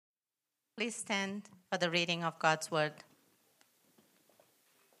Please stand for the reading of God's word.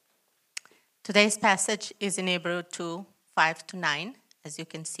 Today's passage is in Hebrews 2, 5-9, as you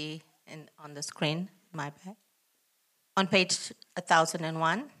can see on the screen, my back. On page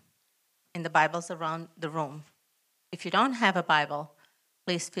 1001 in the Bibles around the room. If you don't have a Bible,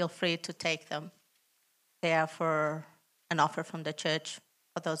 please feel free to take them. They are for an offer from the church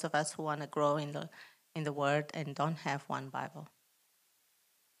for those of us who want to grow in the Word and don't have one Bible.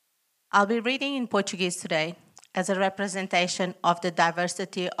 I'll be reading in Portuguese today as a representation of the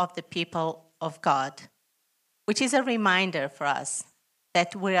diversity of the people of God, which is a reminder for us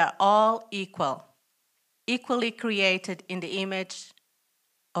that we are all equally created in the image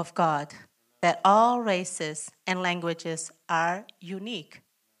of God, that all races and languages are unique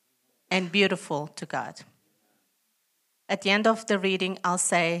and beautiful to God. At the end of the reading, I'll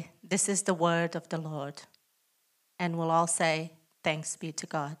say, "This is the word of the Lord." And we'll all say, "Thanks be to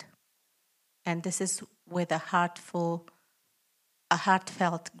God." And this is with a heartfelt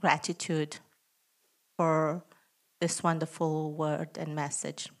gratitude for this wonderful word and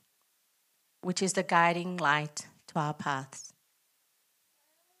message, which is the guiding light to our paths.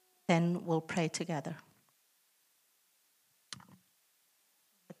 Then we'll pray together.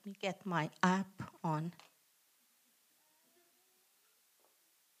 Let me get my app on.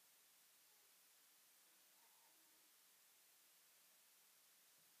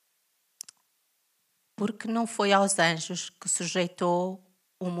 Porque não foi aos anjos que sujeitou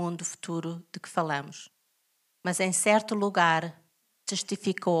o mundo futuro de que falamos, mas em certo lugar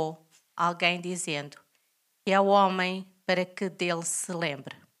testificou alguém dizendo que é o homem para que dele se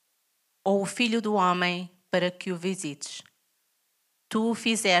lembre, ou o filho do homem para que o visites. Tu o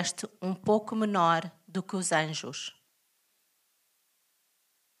fizeste um pouco menor do que os anjos.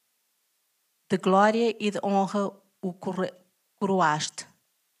 De glória e de honra o coroaste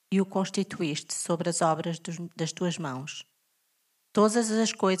e o constituíste sobre as obras das tuas mãos. Todas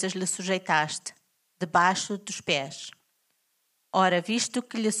as coisas lhe sujeitaste debaixo dos pés. Ora, visto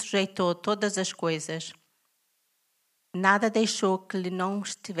que lhe sujeitou todas as coisas, nada deixou que lhe não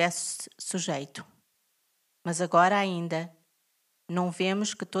estivesse sujeito. Mas agora ainda não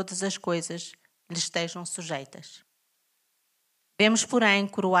vemos que todas as coisas lhe estejam sujeitas. Vemos, porém,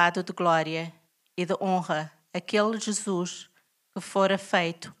 coroado de glória e de honra aquele Jesus que fora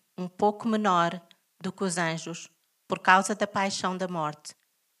feito um pouco menor do que os anjos por causa da paixão da morte,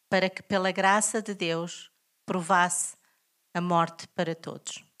 para que pela graça de Deus provasse a morte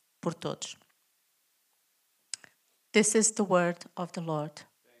por todos. This is the word of the Lord.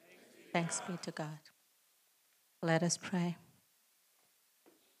 Thanks be to God. Let us pray.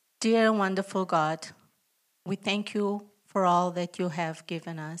 Dear and wonderful God, we thank you for all that you have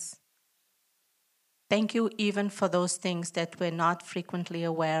given us. Thank you even for those things that we're not frequently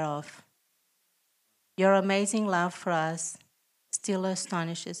aware of. Your amazing love for us still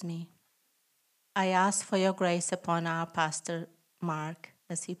astonishes me. I ask for your grace upon our pastor, Mark,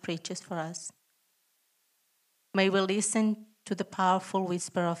 as he preaches for us. May we listen to the powerful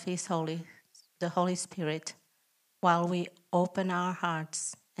whisper of the Holy Spirit, while we open our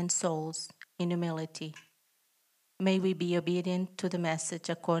hearts and souls in humility. May we be obedient to the message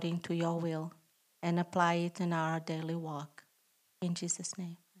according to your will, and apply it in our daily walk. In Jesus'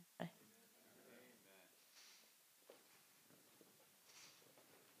 name, I pray.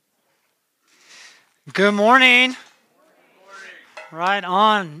 Good morning. Right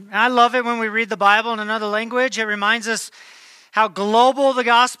on. I love it when we read the Bible in another language. It reminds us how global the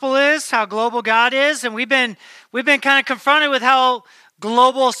gospel is, how global God is, and we've been kind of confronted with how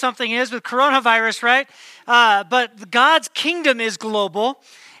global something is with coronavirus, right? But God's kingdom is global.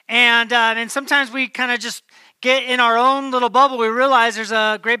 And sometimes we kind of just get in our own little bubble. We realize there's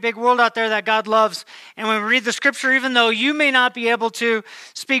a great big world out there that God loves. And when we read the scripture, even though you may not be able to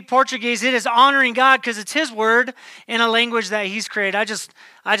speak Portuguese, it is honoring God because it's his word in a language that he's created. I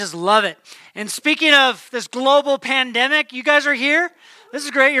just love it. And speaking of this global pandemic, you guys are here. This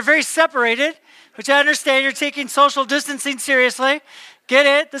is great. You're very separated, which I understand you're taking social distancing seriously. Get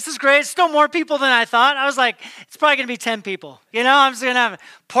it? This is great. Still more people than I thought. I was like, it's probably going to be 10 people. You know, I'm just going to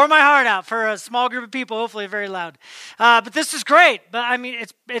pour my heart out for a small group of people, hopefully very loud. But this is great. But I mean,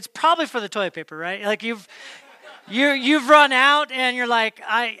 it's probably for the toilet paper, right? Like you've run out and you're like,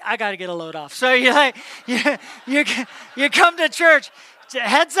 I got to get a load off. So you're like, you come to church.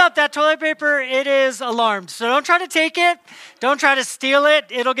 Heads up, that toilet paper, it is alarmed. So don't try to take it. Don't try to steal it.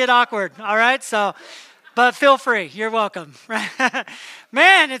 It'll get awkward. All right? So, but feel free. You're welcome.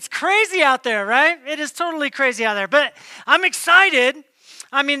 Man, it's crazy out there, right? It is totally crazy out there. But I'm excited.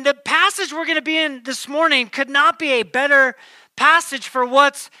 I mean, the passage we're going to be in this morning could not be a better passage for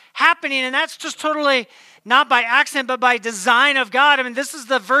what's happening, and that's just totally not by accident, but by design of God. I mean, this is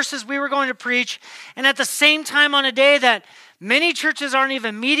the verses we were going to preach, and at the same time on a day that many churches aren't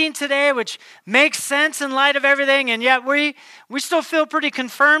even meeting today, which makes sense in light of everything, and yet we still feel pretty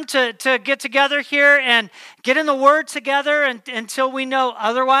confirmed to get together here and get in the Word together until we know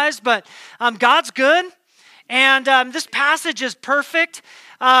otherwise. But God's good, and this passage is perfect.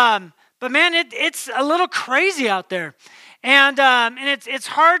 But man, it's a little crazy out there, and it's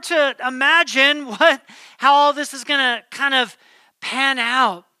hard to imagine how all this is going to kind of pan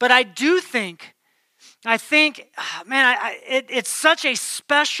out. But I think, man, it's such a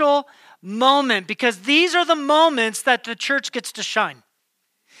special moment because these are the moments that the church gets to shine.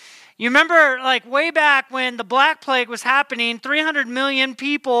 You remember, like way back when the Black Plague was happening, 300 million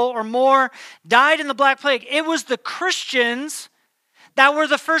people or more died in the Black Plague. It was the Christians that were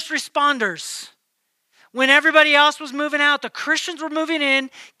the first responders. When everybody else was moving out, the Christians were moving in,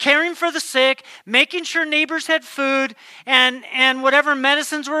 caring for the sick, making sure neighbors had food and whatever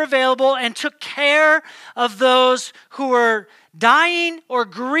medicines were available, and took care of those who were dying or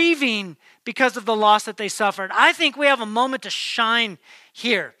grieving because of the loss that they suffered. I think we have a moment to shine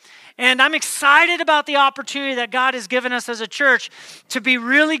here. And I'm excited about the opportunity that God has given us as a church to be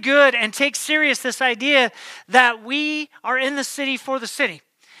really good and take serious this idea that we are in the city for the city.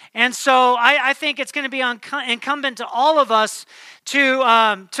 And so I think it's going to be incumbent to all of us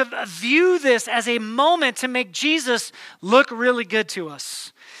to view this as a moment to make Jesus look really good to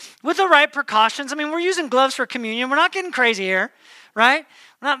us. With the right precautions. I mean, we're using gloves for communion. We're not getting crazy here, right?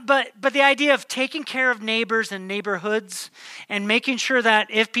 But the idea of taking care of neighbors and neighborhoods and making sure that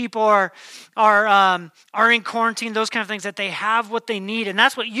if people are in quarantine, those kind of things, that they have what they need. And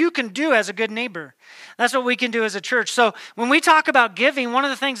that's what you can do as a good neighbor. That's what we can do as a church. So when we talk about giving, one of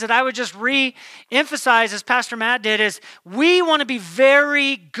the things that I would just re-emphasize, as Pastor Matt did, is we want to be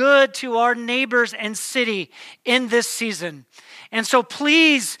very good to our neighbors and city in this season. And so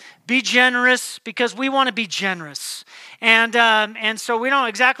please be generous because we want to be generous. And so we don't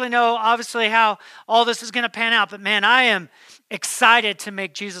exactly know, obviously, how all this is going to pan out. But man, I am excited to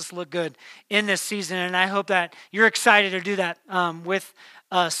make Jesus look good in this season. And I hope that you're excited to do that with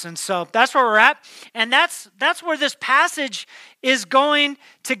us. And so that's where we're at. And that's where this passage is going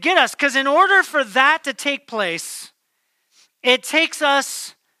to get us. Because in order for that to take place, it takes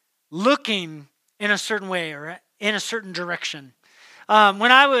us looking in a certain way or in a certain direction.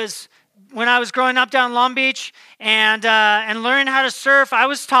 When I was growing up down Long Beach and learning how to surf, I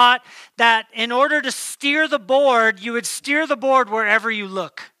was taught that in order to steer the board, you would steer the board wherever you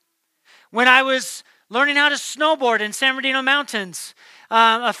look. When I was learning how to snowboard in San Bernardino Mountains,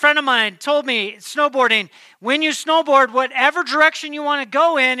 a friend of mine told me, snowboarding, when you snowboard, whatever direction you want to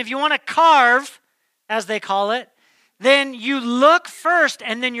go in, if you want to carve, as they call it, then you look first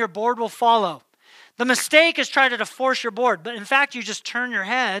and then your board will follow. The mistake is trying to force your board, but in fact, you just turn your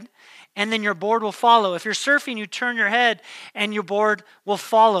head and then your board will follow. If you're surfing, you turn your head and your board will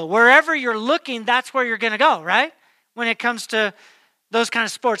follow. Wherever you're looking, that's where you're going to go, right? When it comes to those kind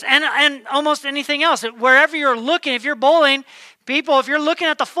of sports and almost anything else. Wherever you're looking, if you're bowling, people, if you're looking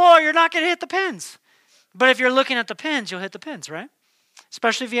at the floor, you're not going to hit the pins. But if you're looking at the pins, you'll hit the pins, right?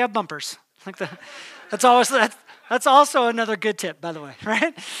 Especially if you have bumpers. That's also another good tip, by the way,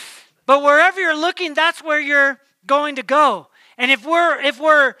 right? But wherever you're looking, that's where you're going to go. And if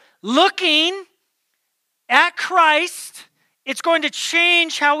we're looking at Christ, it's going to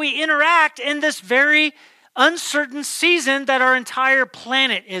change how we interact in this very uncertain season that our entire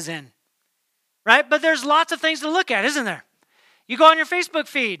planet is in, right? But there's lots of things to look at, isn't there? You go on your Facebook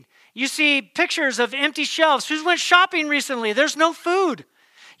feed, you see pictures of empty shelves. Who's went shopping recently? There's no food.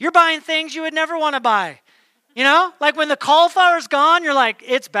 You're buying things you would never want to buy. You know, like when the cauliflower's gone, you're like,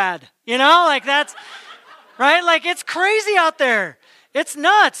 it's bad. You know, like that's, right? Like it's crazy out there. It's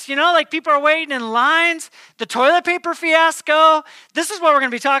nuts, you know, like people are waiting in lines, the toilet paper fiasco. This is what we're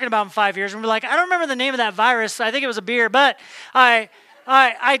going to be talking about in 5 years. And we're like, I don't remember the name of that virus. I think it was a beer, but I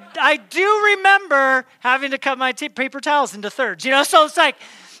do remember having to cut my paper towels into thirds, you know? So it's like,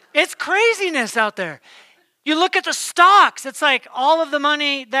 it's craziness out there. You look at the stocks, it's like all of the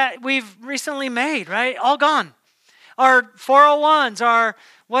money that we've recently made, right? All gone. Our 401s, our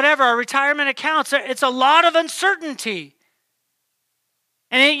whatever, our retirement accounts, it's a lot of uncertainty.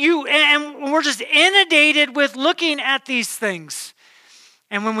 And we're just inundated with looking at these things.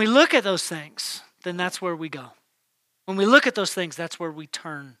 And when we look at those things, then that's where we go. When we look at those things, that's where we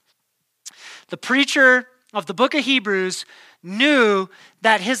turn. The preacher of the book of Hebrews knew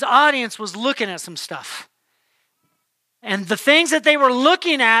that his audience was looking at some stuff. And the things that they were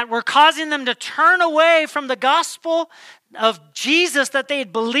looking at were causing them to turn away from the gospel of Jesus that they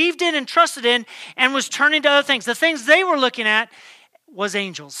had believed in and trusted in and was turning to other things. The things they were looking at was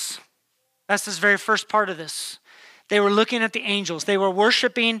angels. That's this very first part of this. They were looking at the angels. They were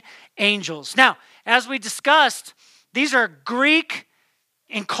worshiping angels. Now, as we discussed, these are Greek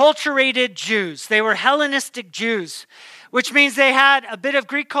enculturated Jews. They were Hellenistic Jews, which means they had a bit of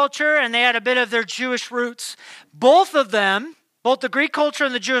Greek culture and they had a bit of their Jewish roots. Both of them, both the Greek culture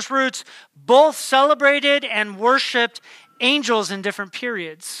and the Jewish roots, both celebrated and worshiped angels in different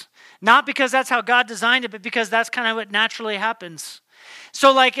periods. Not because that's how God designed it, but because that's kind of what naturally happens.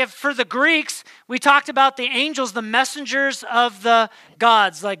 So like if for the Greeks, we talked about the angels, the messengers of the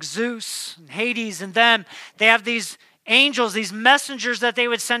gods, like Zeus and Hades and them. They have these angels, these messengers that they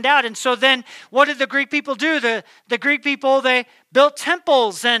would send out. And so then what did the Greek people do? The Greek people, they built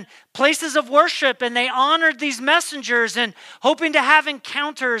temples and places of worship, and they honored these messengers and hoping to have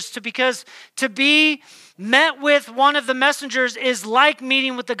encounters because to be met with one of the messengers is like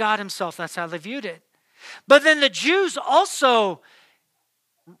meeting with the God himself. That's how they viewed it. But then the Jews also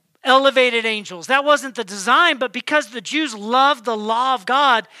elevated angels. That wasn't the design, but because the Jews loved the law of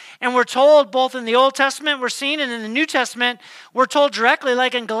God, and we're told both in the Old Testament we're seeing and in the New Testament, we're told directly,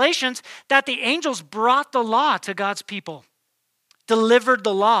 like in Galatians, that the angels brought the law to God's people, delivered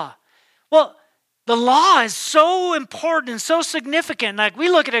the law. Well, the law is so important and so significant. Like we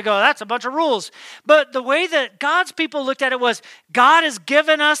look at it and go, that's a bunch of rules. But the way that God's people looked at it was, God has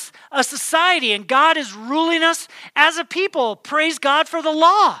given us a society and God is ruling us as a people. Praise God for the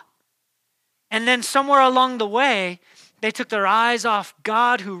law. And then somewhere along the way, they took their eyes off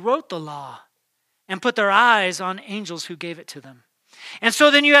God who wrote the law and put their eyes on angels who gave it to them. And so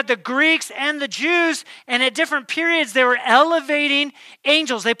then you had the Greeks and the Jews, and at different periods, they were elevating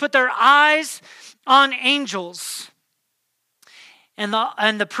angels. They put their eyes on angels. And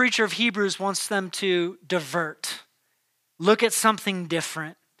the preacher of Hebrews wants them to divert, look at something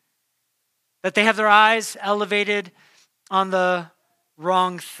different. That they have their eyes elevated on the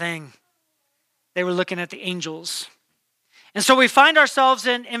wrong thing. They were looking at the angels. And so we find ourselves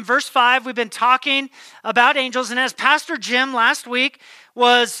in verse 5. We've been talking about angels. And as Pastor Jim last week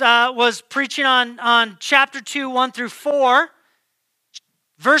was preaching on chapter 2, 1 through 4,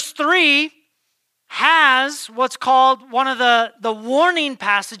 verse 3 has what's called one of the warning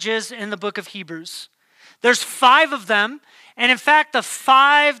passages in the book of Hebrews. There's 5 of them. And in fact, the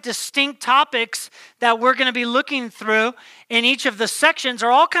 5 distinct topics that we're going to be looking through in each of the sections are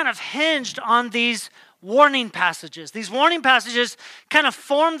all kind of hinged on these warning passages. These warning passages kind of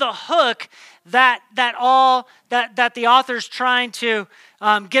form the hook that the author's trying to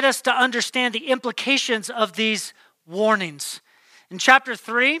get us to understand the implications of these warnings. In chapter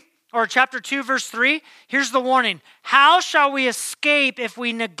 2, verse 3, here's the warning. How shall we escape if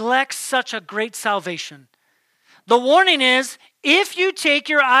we neglect such a great salvation? The warning is, if you take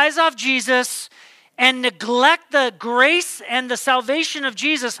your eyes off Jesus and neglect the grace and the salvation of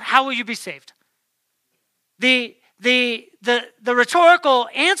Jesus, how will you be saved? The rhetorical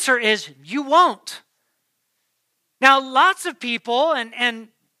answer is, you won't. Now, lots of people, and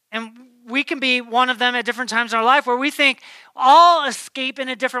we can be one of them at different times in our life, where we think all escape in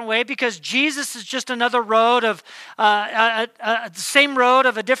a different way because Jesus is just another road of the same road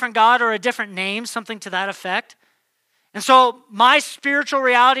of a different God or a different name, something to that effect. And so my spiritual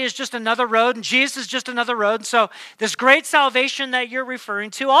reality is just another road, and Jesus is just another road. And so this great salvation that you're referring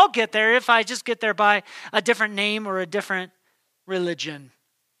to, I'll get there if I just get there by a different name or a different religion.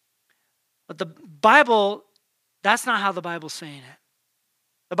 But the Bible, that's not how the Bible's saying it.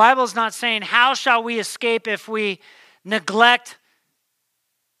 The Bible is not saying, how shall we escape if we neglect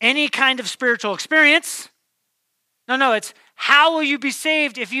any kind of spiritual experience? No, it's how will you be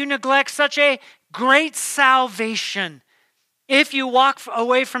saved if you neglect such a great salvation? If you walk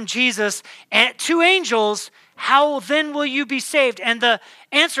away from Jesus and to angels, how then will you be saved? And the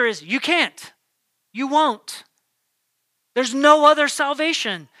answer is, you can't. You won't. There's no other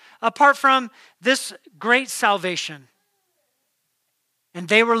salvation apart from this great salvation. And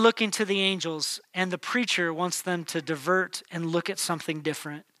they were looking to the angels, and the preacher wants them to divert and look at something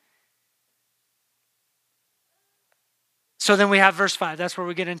different. So then we have verse 5. That's where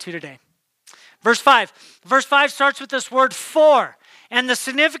we get into today. Verse 5. Verse 5 starts with this word for. And the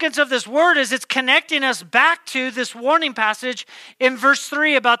significance of this word is it's connecting us back to this warning passage in verse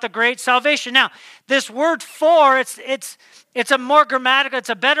 3 about the great salvation. Now, this word for, it's a more grammatical, it's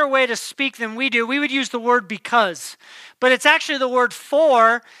a better way to speak than we do. We would use the word because. But it's actually the word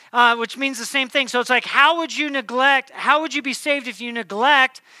for, which means the same thing. So it's like, how would you be saved if you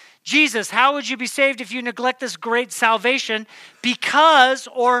neglect Jesus? How would you be saved if you neglect this great salvation? Because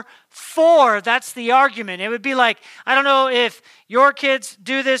or for, that's the argument. It would be like, I don't know if your kids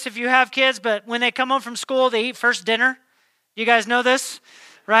do this if you have kids, but when they come home from school, they eat first dinner. You guys know this,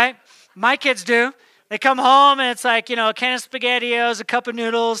 right? My kids do. They come home and it's like, a can of SpaghettiOs, a cup of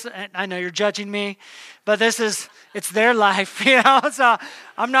noodles. And I know you're judging me, but it's their life, so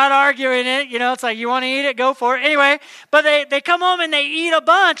I'm not arguing it. It's like, you want to eat it, go for it. Anyway, but they come home and they eat a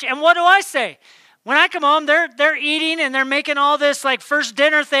bunch. And what do I say? When I come home, they're eating and they're making all this like first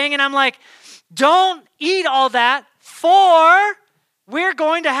dinner thing. And I'm like, don't eat all that, for we're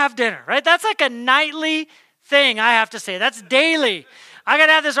going to have dinner, right? That's like a nightly thing, I have to say. That's daily. I got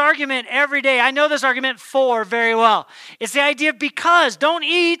to have this argument every day. I know this argument for very well. It's the idea of because. Don't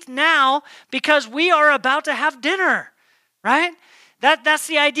eat now because we are about to have dinner, right? That's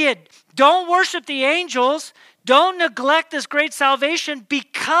the idea. Don't worship the angels. Don't neglect this great salvation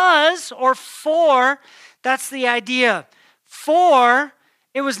because or for. That's the idea. For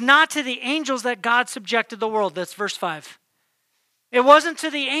it was not to the angels that God subjected the world. That's verse 5. It wasn't to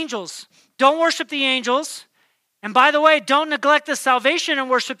the angels. Don't worship the angels. And by the way, don't neglect the salvation and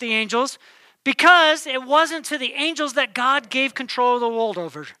worship the angels because it wasn't to the angels that God gave control of the world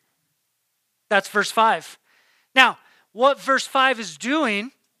over. That's verse 5. Now, what verse 5 is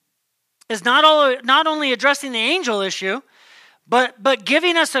doing is not only addressing the angel issue, but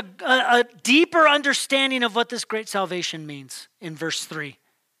giving us a deeper understanding of what this great salvation means in verse 3.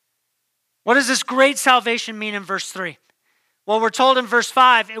 What does this great salvation mean in verse 3? Well, we're told in verse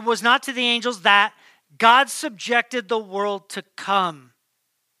 5, it was not to the angels that God subjected the world to come,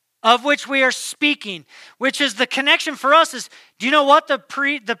 of which we are speaking, which is the connection for us is, do you know what the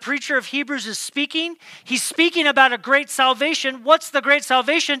preacher of Hebrews is speaking? He's speaking about a great salvation. What's the great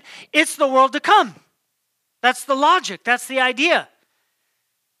salvation? It's the world to come. That's the logic. That's the idea.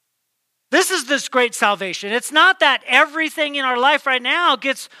 This is this great salvation. It's not that everything in our life right now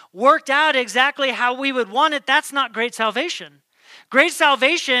gets worked out exactly how we would want it. That's not great salvation. Great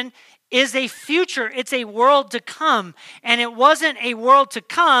salvation is a future. It's a world to come. And it wasn't a world to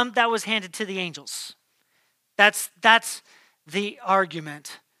come that was handed to the angels. That's the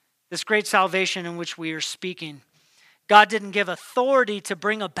argument. This great salvation in which we are speaking. God didn't give authority to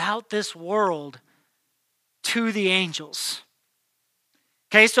bring about this world to the angels.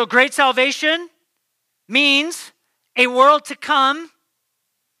 Okay, so great salvation means a world to come.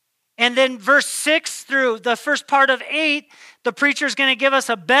 And then verse 6 through the first part of 8, the preacher is going to give us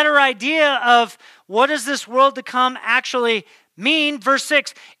a better idea of what does this world to come actually mean. Verse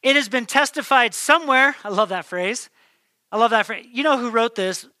 6, it has been testified somewhere. I love that phrase. You know who wrote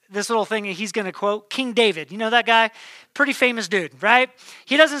this little thing he's going to quote? King David. You know that guy? Pretty famous dude, right?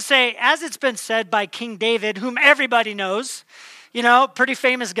 He doesn't say, as it's been said by King David, whom everybody knows, pretty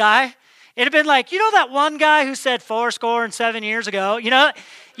famous guy. It'd have been like, that one guy who said 7 years ago,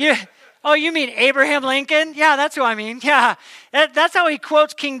 you mean Abraham Lincoln? Yeah, that's who I mean. Yeah, that's how he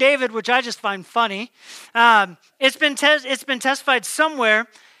quotes King David, which I just find funny. It's been testified somewhere.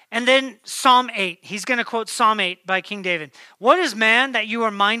 And then Psalm 8. He's going to quote Psalm 8 by King David. What is man that you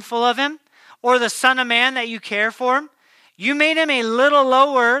are mindful of him? Or the son of man that you care for him? You made him a little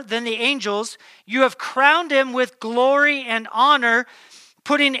lower than the angels. You have crowned him with glory and honor,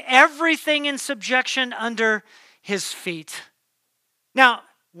 putting everything in subjection under his feet. Now,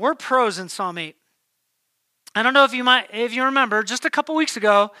 we're pros in Psalm 8. I don't know if you remember, just a couple weeks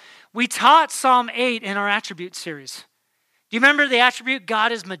ago, we taught Psalm 8 in our attribute series. Do you remember the attribute,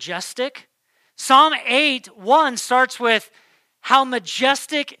 God is majestic? Psalm 8:1 starts with, how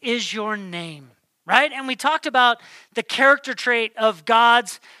majestic is your name, right? And we talked about the character trait of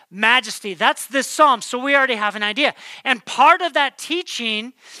God's majesty. That's this psalm, so we already have an idea. And part of that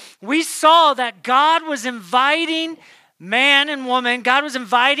teaching, we saw that God was inviting man and woman, God was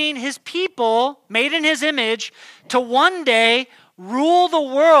inviting his people, made in his image, to one day rule the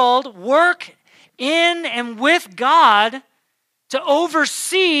world, work in and with God, to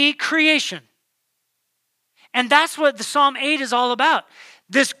oversee creation. And that's what the Psalm 8 is all about.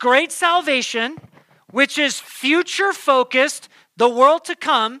 This great salvation, which is future focused, the world to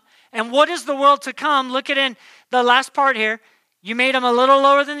come. And what is the world to come? Look at in the last part here. You made him a little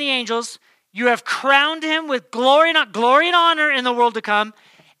lower than the angels. You have crowned him with glory, not glory and honor in the world to come.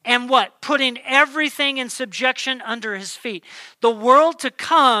 And what? Putting everything in subjection under his feet. The world to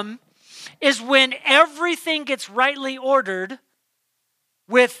come is when everything gets rightly ordered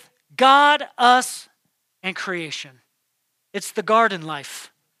with God, us, and creation. It's the garden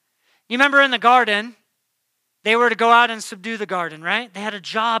life. You remember in the garden, they were to go out and subdue the garden, right? They had a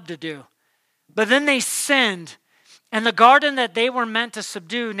job to do. But then they sinned, and the garden that they were meant to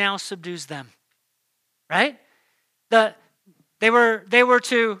subdue now subdues them, right? They were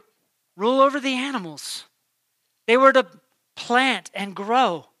to rule over the animals. They were to plant and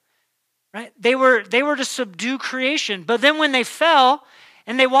grow, right? They were to subdue creation. But then when they fell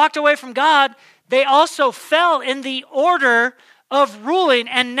and they walked away from God, they also fell in the order of ruling.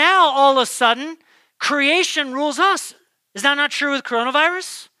 And now all of a sudden, creation rules us. Is that not true with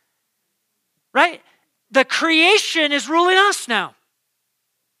coronavirus? Right? The creation is ruling us now.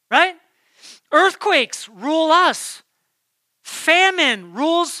 Right? Earthquakes rule us. Famine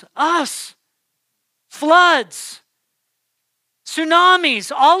rules us. Floods,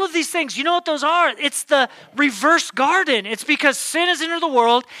 tsunamis, all of these things. You know what those are? It's the reverse garden. It's because sin has entered the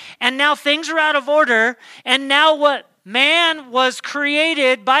world, and now things are out of order, and now what man was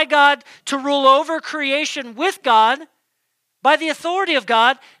created by God to rule over creation with God, by the authority of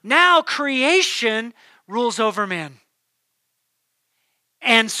God, now creation rules over man.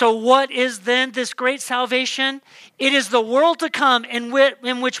 And so what is then this great salvation? It is the world to come in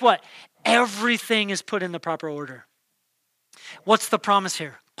which what? Everything is put in the proper order. What's the promise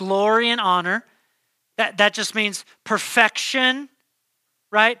here? Glory and honor. That just means perfection,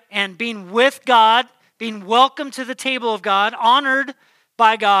 right? And being with God, being welcomed to the table of God, honored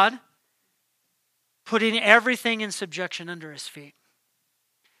by God, putting everything in subjection under his feet.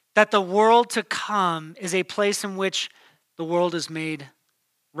 That the world to come is a place in which the world is made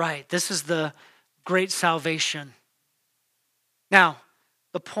right. This is the great salvation. Now,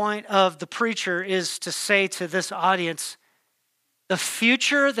 the point of the preacher is to say to this audience, the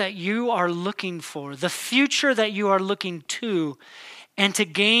future that you are looking for, the future that you are looking to, and to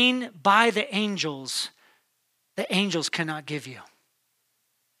gain by the angels cannot give you.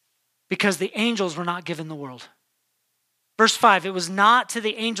 Because the angels were not given the world. Verse 5, it was not to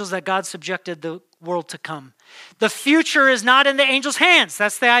the angels that God subjected the world to come. The future is not in the angels' hands.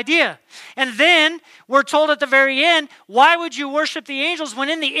 That's the idea. And then we're told at the very end, why would you worship the angels when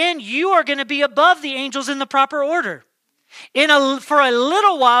in the end you are going to be above the angels in the proper order? For a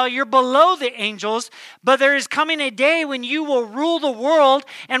little while you're below the angels, but there is coming a day when you will rule the world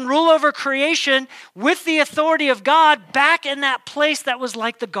and rule over creation with the authority of God back in that place that was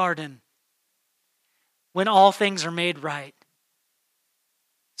like the garden, when all things are made right.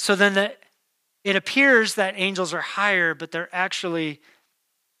 So then it appears that angels are higher, but they're actually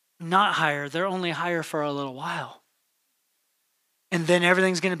not higher. They're only higher for a little while. And then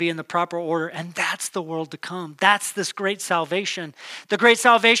everything's going to be in the proper order. And that's the world to come. That's this great salvation. The great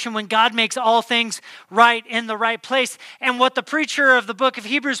salvation when God makes all things right in the right place. And what the preacher of the book of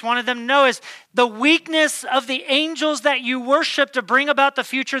Hebrews wanted them to know is the weakness of the angels that you worship to bring about the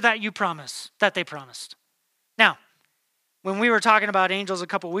future that they promised. Now, when we were talking about angels a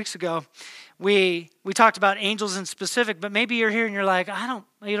couple weeks ago, we talked about angels in specific, but maybe you're here and you're like,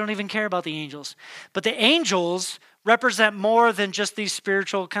 you don't even care about the angels. But the angels represent more than just these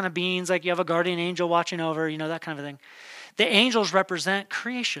spiritual kind of beings, like you have a guardian angel watching over, that kind of thing. The angels represent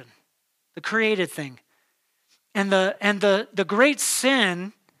creation, the created thing. And the great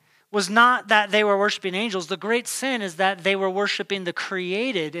sin was not that they were worshiping angels. The great sin is that they were worshiping the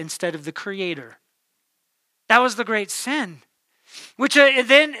created instead of the creator. That was the great sin. Which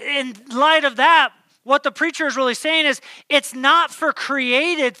then, in light of that, what the preacher is really saying is it's not for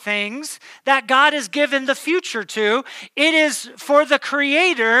created things that God has given the future to. It is for the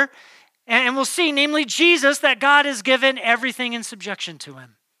creator, and we'll see, namely Jesus, that God has given everything in subjection to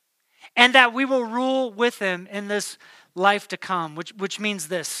him. And that we will rule with him in this life to come, which means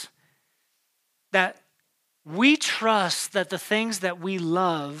this, that we trust that the things that we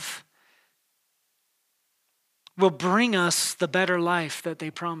love will bring us the better life that they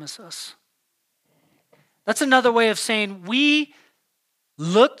promise us. That's another way of saying we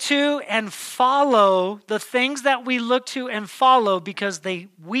look to and follow the things that we look to and follow because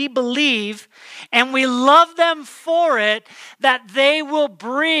we believe and we love them for it, that they will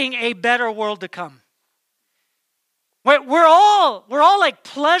bring a better world to come. We're all like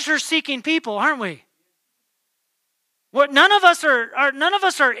pleasure-seeking people, aren't we? None of us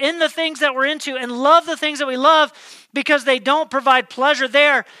are in the things that we're into and love the things that we love because they don't provide pleasure. They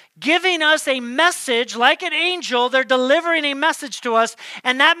are giving us a message like an angel. They're delivering a message to us,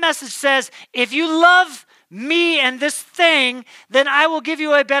 and that message says, if you love me and this thing, then I will give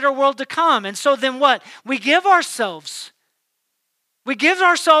you a better world to come. And so then what? We give ourselves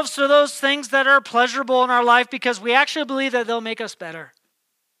to those things that are pleasurable in our life because we actually believe that they'll make us better.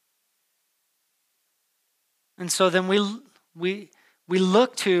 And so then we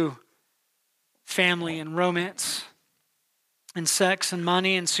look to family and romance and sex and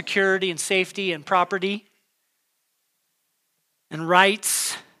money and security and safety and property and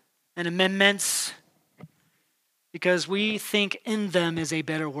rights and amendments because we think in them is a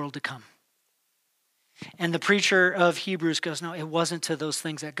better world to come. And the preacher of Hebrews goes, no, it wasn't to those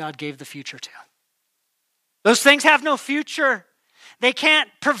things that God gave the future to. Those things have no future. They can't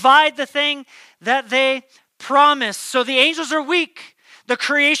provide the thing that they promise. So the angels are weak. The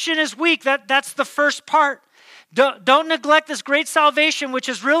creation is weak. That's the first part. Don't neglect this great salvation, which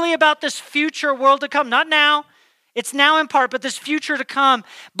is really about this future world to come. Not now. It's now in part, but this future to come.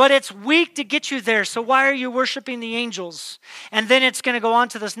 But it's weak to get you there. So why are you worshiping the angels? And then it's going to go on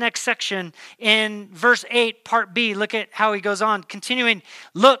to this next section in verse 8, part B. Look at how he goes on. Continuing,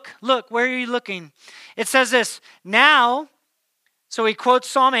 look, where are you looking? It says this, now, so he quotes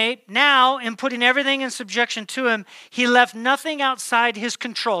Psalm 8, now in putting everything in subjection to him, he left nothing outside his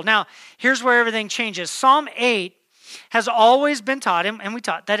control. Now, here's where everything changes. Psalm 8 has always been taught, and we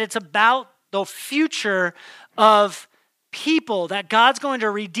taught, that it's about the future of people, that God's going to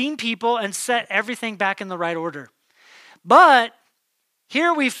redeem people and set everything back in the right order. But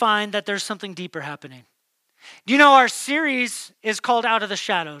here we find that there's something deeper happening. Do you know our series is called Out of the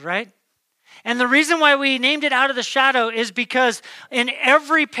Shadows, right? And the reason why we named it Out of the Shadow is because in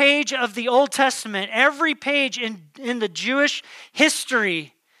every page of the Old Testament, every page in the Jewish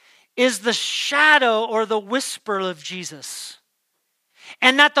history is the shadow or the whisper of Jesus.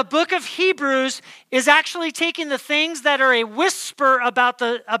 And that the book of Hebrews is actually taking the things that are a whisper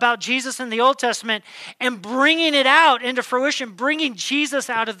about Jesus in the Old Testament and bringing it out into fruition, bringing Jesus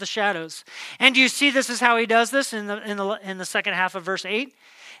out of the shadows. And you see this is how he does this in the second half of verse 8.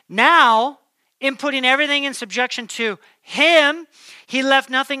 Now, in putting everything in subjection to him, he left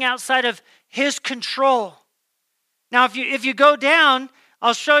nothing outside of his control. Now, if you go down,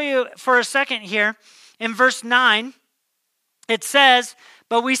 I'll show you for a second here. In verse 9, it says,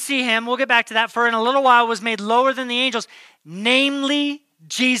 but we see him, we'll get back to that, for in a little while was made lower than the angels, namely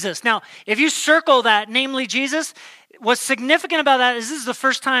Jesus. Now, if you circle that, namely Jesus, what's significant about that is this is the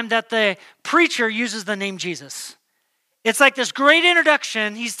first time that the preacher uses the name Jesus. It's like this great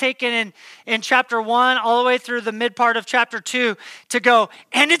introduction he's taken in chapter 1 all the way through the mid part of chapter 2 to go,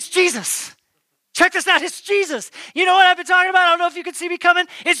 and it's Jesus. Check this out, it's Jesus. You know what I've been talking about? I don't know if you can see me coming.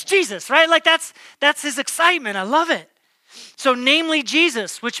 It's Jesus, right? Like that's his excitement. I love it. So namely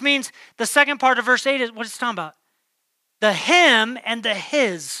Jesus, which means the second part of verse 8 is what it's talking about. The him and the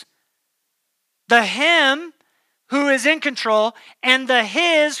his. The him who is in control and the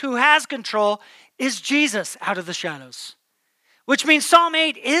his who has control is Jesus out of the shadows. Which means Psalm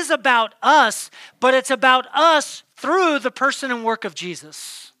 8 is about us, but it's about us through the person and work of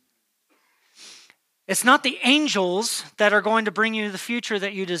Jesus. It's not the angels that are going to bring you the future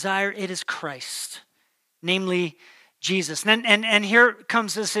that you desire. It is Christ, namely Jesus. And here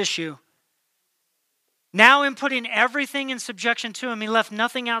comes this issue. Now in putting everything in subjection to him, he left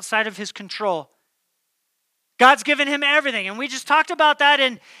nothing outside of his control. God's given him everything. And we just talked about that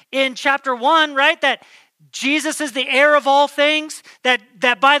in chapter 1, right? That Jesus is the heir of all things, that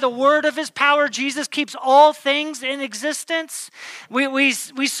by the word of his power, Jesus keeps all things in existence. We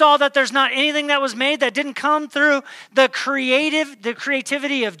saw that there's not anything that was made that didn't come through the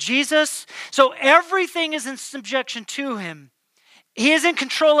creativity of Jesus. So everything is in subjection to him. He is in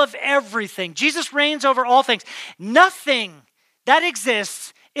control of everything. Jesus reigns over all things. Nothing that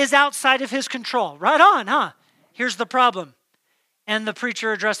exists is outside of his control. Right on, huh? Here's the problem. And the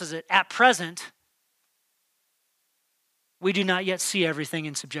preacher addresses it. At present, we do not yet see everything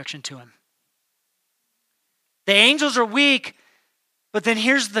in subjection to him. The angels are weak, but then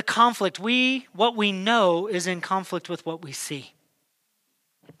here's the conflict. What we know is in conflict with what we see.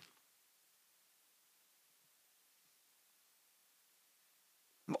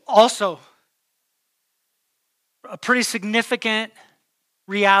 Also, a pretty significant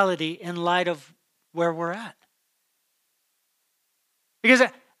reality in light of where we're at. Because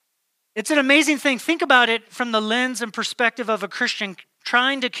it's an amazing thing. Think about it from the lens and perspective of a Christian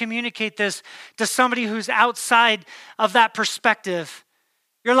trying to communicate this to somebody who's outside of that perspective.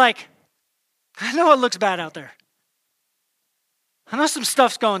 You're like, I know it looks bad out there. I know some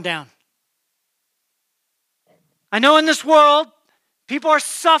stuff's going down. I know in this world, people are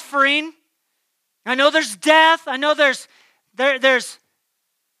suffering. I know there's death. I know there's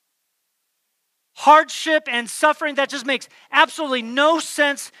hardship and suffering that just makes absolutely no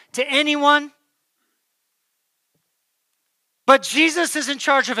sense to anyone. But Jesus is in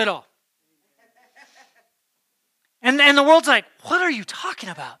charge of it all. And the world's like, what are you talking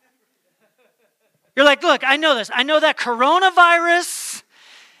about? You're like, look, I know this. I know that coronavirus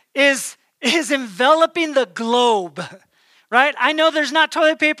is enveloping the globe, right? I know there's not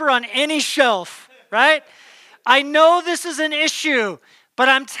toilet paper on any shelf, right? I know this is an issue, but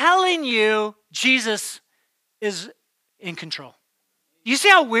I'm telling you, Jesus is in control. You see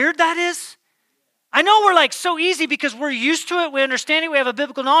how weird that is? I know we're like so easy because we're used to it. We understand it. We have a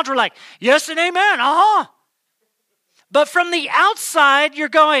biblical knowledge. We're like, yes and amen. But from the outside, you're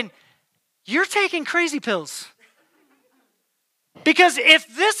going, you're taking crazy pills. Because if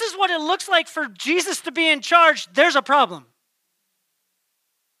this is what it looks like for Jesus to be in charge, there's a problem.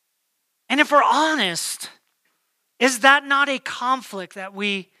 And if we're honest, is that not a conflict that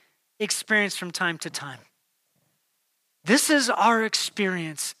we experience from time to time? This is our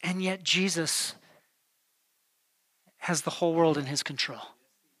experience, and yet Jesus has the whole world in his control.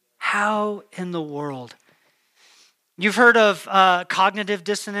 How in the world? You've heard of cognitive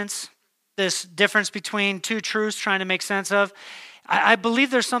dissonance, this difference between two truths trying to make sense of. I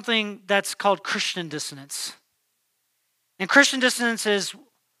believe there's something that's called Christian dissonance. And Christian dissonance is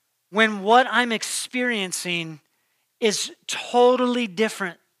when what I'm experiencing is totally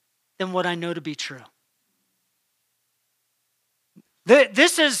different than what I know to be true.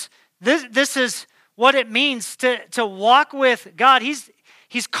 This is what it means to walk with God.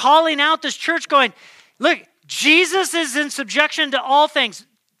 He's calling out this church going, look, Jesus is in subjection to all things.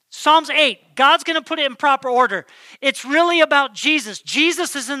 Psalms 8, God's going to put it in proper order. It's really about Jesus.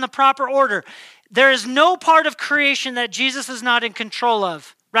 Jesus is in the proper order. There is no part of creation that Jesus is not in control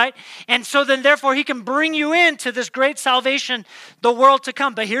of, right? And so then therefore he can bring you into this great salvation, the world to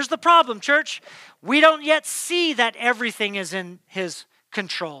come. But here's the problem, church. We don't yet see that everything is in his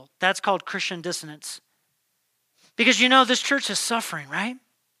control. That's called Christian dissonance. Because this church is suffering, right?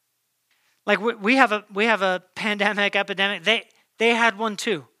 Like we have a pandemic, epidemic. They had one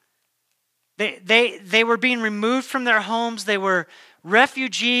too. They were being removed from their homes. They were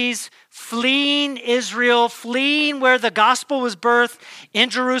refugees fleeing Israel, fleeing where the gospel was birthed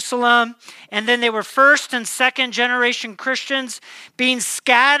in Jerusalem. And then they were first and second generation Christians being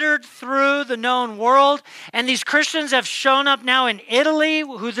scattered through the known world. And these Christians have shown up now in Italy,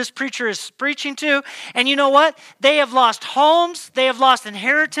 who this preacher is preaching to. And you know what? They have lost homes. They have lost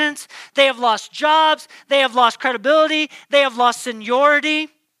inheritance. They have lost jobs. They have lost credibility. They have lost seniority.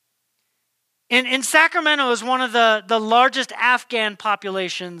 In Sacramento is one of the largest Afghan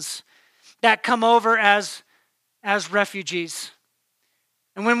populations that come over as refugees.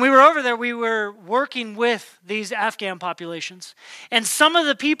 And when we were over there, we were working with these Afghan populations. And some of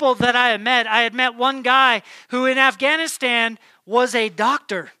the people that I had met one guy who in Afghanistan was a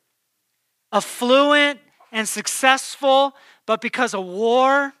doctor, affluent and successful, but because of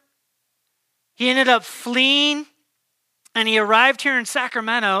war, he ended up fleeing. And he arrived here in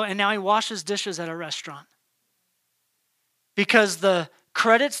Sacramento, and now he washes dishes at a restaurant. Because the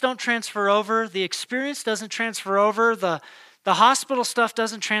credits don't transfer over, the experience doesn't transfer over, the hospital stuff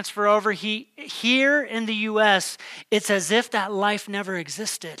doesn't transfer over. Here in the U.S., it's as if that life never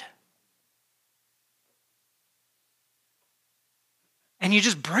existed. And you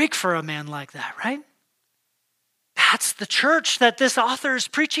just break for a man like that, right? That's the church that this author is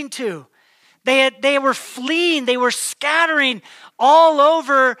preaching to. They were fleeing, they were scattering all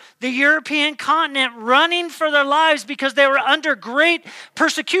over the European continent, running for their lives because they were under great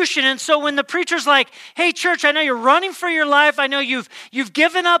persecution. And so when the preacher's like, hey, church, I know you're running for your life. I know you've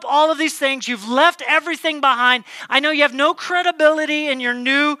given up all of these things. You've left everything behind. I know you have no credibility in your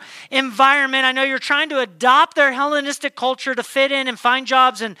new environment. I know you're trying to adopt their Hellenistic culture to fit in and find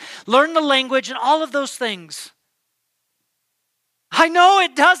jobs and learn the language and all of those things. I know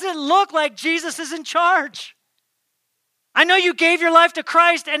it doesn't look like Jesus is in charge. I know you gave your life to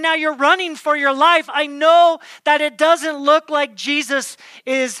Christ and now you're running for your life. I know that it doesn't look like Jesus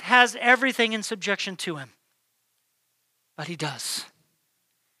has everything in subjection to him. But he does.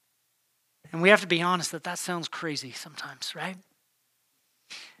 And we have to be honest that sounds crazy sometimes, right?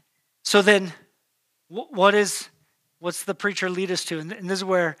 So then, what's the preacher lead us to? And this is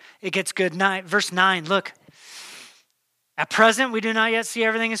where it gets good. Verse 9, look. At present, we do not yet see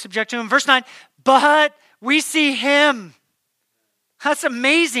everything in subject to him. Verse 9, but we see him. That's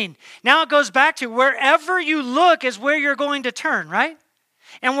amazing. Now it goes back to wherever you look is where you're going to turn, right?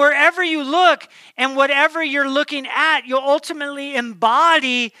 And wherever you look and whatever you're looking at, you'll ultimately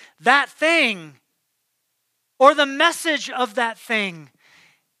embody that thing or the message of that thing.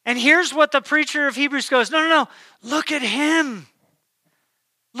 And here's what the preacher of Hebrews goes, no, look at him.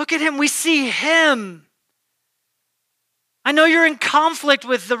 Look at him. We see him. I know you're in conflict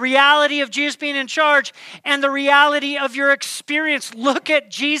with the reality of Jesus being in charge and the reality of your experience. Look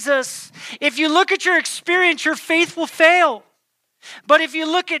at Jesus. If you look at your experience, your faith will fail. But if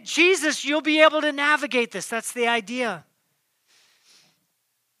you look at Jesus, you'll be able to navigate this. That's the idea.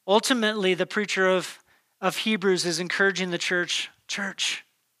 Ultimately, the preacher of Hebrews is encouraging the church,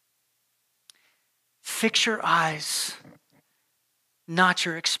 fix your eyes, not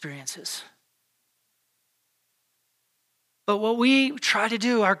your experiences. But what we try to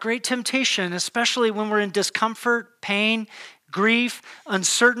do, our great temptation, especially when we're in discomfort, pain, grief,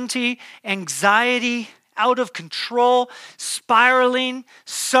 uncertainty, anxiety, out of control, spiraling,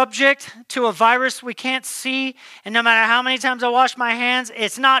 subject to a virus we can't see, and no matter how many times I wash my hands,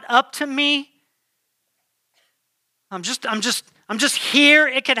 it's not up to me. I'm just here.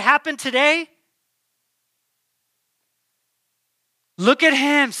 It could happen today. Look at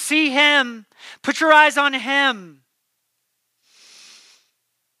him, see him, put your eyes on him.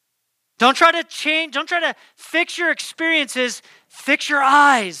 Don't try to change, don't try to fix your experiences, fix your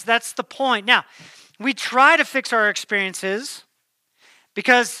eyes. That's the point. Now, we try to fix our experiences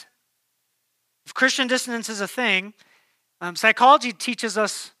because if Christian dissonance is a thing, psychology teaches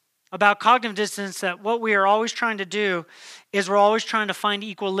us about cognitive dissonance that what we are always trying to do is we're always trying to find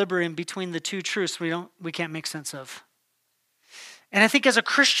equilibrium between the two truths we can't make sense of. And I think as a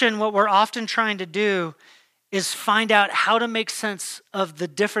Christian, what we're often trying to do is find out how to make sense of the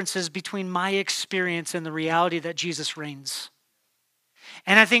differences between my experience and the reality that Jesus reigns.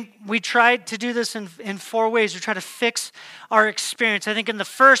 And I think we tried to do this in four ways. We try to fix our experience. I think in the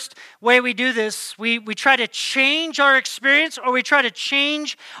first way we do this, we try to change our experience, or we try to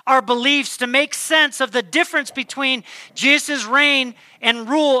change our beliefs to make sense of the difference between Jesus' reign and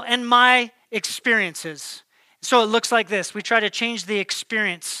rule and my experiences. So it looks like this. We try to change the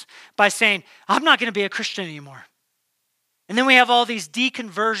experience by saying, I'm not going to be a Christian anymore. And then we have all these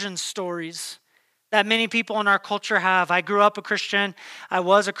deconversion stories that many people in our culture have. I grew up a Christian, I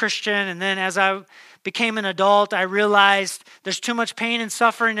was a Christian, and then as I became an adult, I realized there's too much pain and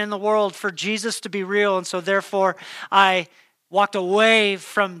suffering in the world for Jesus to be real, and so therefore I walked away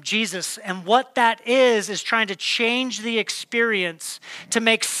from Jesus. And what that is trying to change the experience to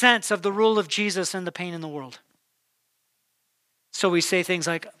make sense of the rule of Jesus and the pain in the world. So we say things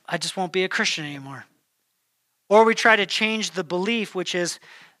like, I just won't be a Christian anymore. Or we try to change the belief, which is,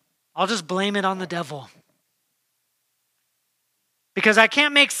 I'll just blame it on the devil. Because I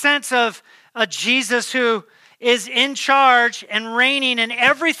can't make sense of a Jesus who is in charge and reigning and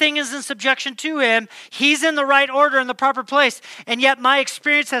everything is in subjection to him. He's in the right order, in the proper place. And yet my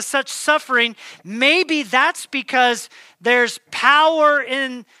experience has such suffering. Maybe that's because there's power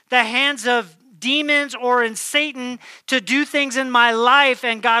in the hands of demons or in Satan to do things in my life,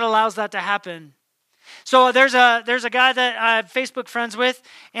 and God allows that to happen. So there's a guy that I have Facebook friends with,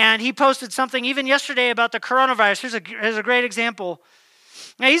 and he posted something even yesterday about the coronavirus. Here's a great example.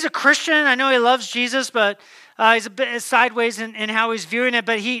 Now, he's a Christian. I know he loves Jesus, but he's a bit sideways in how he's viewing it.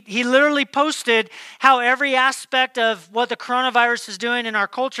 But he literally posted how every aspect of what the coronavirus is doing in our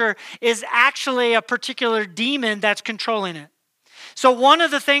culture is actually a particular demon that's controlling it. So one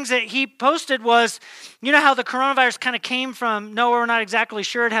of the things that he posted was, you know how the coronavirus kind of came from nowhere, we're not exactly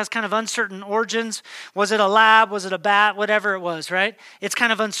sure. It has kind of uncertain origins. Was it a lab? Was it a bat? Whatever it was, right? It's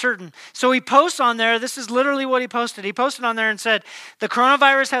kind of uncertain. So he posts on there, this is literally what he posted. He posted on there and said, the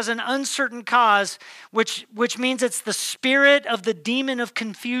coronavirus has an uncertain cause, which means it's the spirit of the demon of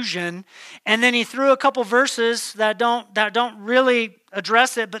confusion. And then he threw a couple verses that don't really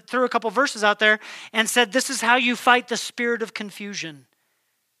address it, but threw a couple verses out there and said, this is how you fight the spirit of confusion.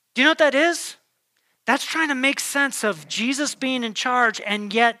 Do you know what that is? That's trying to make sense of Jesus being in charge,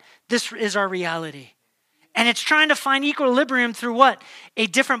 and yet this is our reality. And it's trying to find equilibrium through what? A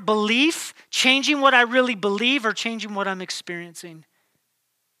different belief, changing what I really believe or changing what I'm experiencing.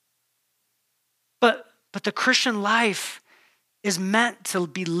 But the Christian life is meant to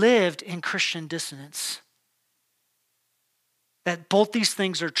be lived in Christian dissonance. That both these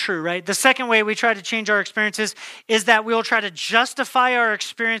things are true, right? The second way we try to change our experiences is that we'll try to justify our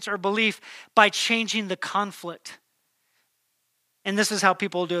experience or belief by changing the conflict. And this is how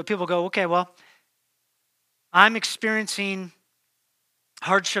people do it. People go, okay, well, I'm experiencing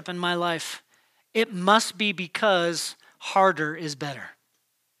hardship in my life. It must be because harder is better.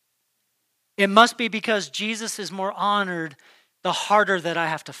 It must be because Jesus is more honored the harder that I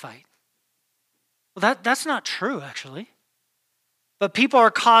have to fight. Well, that's not true, actually. But people are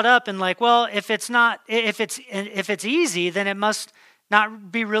caught up in like, well, if it's easy, then it must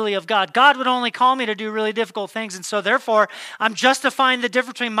not be really of God. God would only call me to do really difficult things, and so therefore I'm justifying the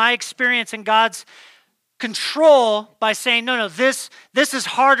difference between my experience and God's control by saying, no, this is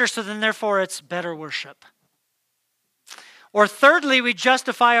harder, so then therefore it's better worship. Or thirdly, we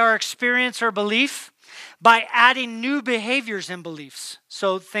justify our experience or belief by adding new behaviors and beliefs.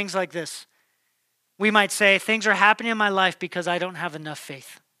 So things like this. We might say, things are happening in my life because I don't have enough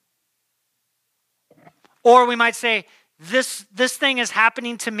faith. Or we might say, this thing is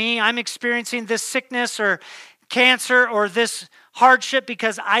happening to me. I'm experiencing this sickness or cancer or this hardship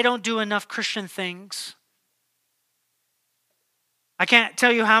because I don't do enough Christian things. I can't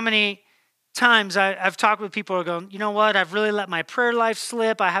tell you how many times I've talked with people who are going, you know what, I've really let my prayer life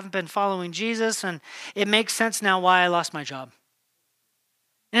slip. I haven't been following Jesus, and it makes sense now why I lost my job.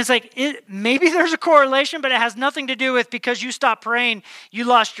 And it's like, maybe there's a correlation, but it has nothing to do with because you stopped praying, you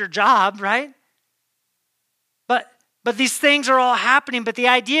lost your job, right? But these things are all happening. But the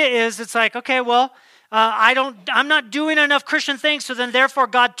idea is, it's like, okay, well, I'm not doing enough Christian things, so then therefore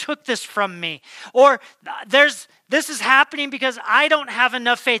God took this from me. Or this is happening because I don't have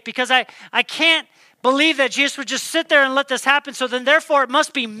enough faith, because I can't believe that Jesus would just sit there and let this happen, so then therefore it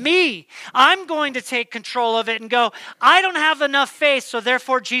must be me. I'm going to take control of it and go, I don't have enough faith, so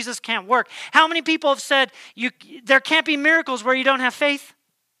therefore Jesus can't work. How many people have said, there can't be miracles where you don't have faith?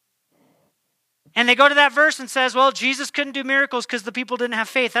 And they go to that verse and says, well, Jesus couldn't do miracles because the people didn't have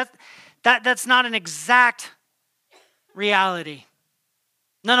faith. That's not an exact reality.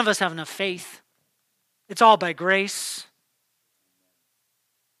 None of us have enough faith. It's all by grace.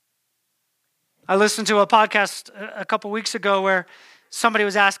 I listened to a podcast a couple weeks ago where somebody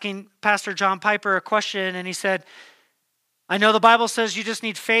was asking Pastor John Piper a question, and he said, I know the Bible says you just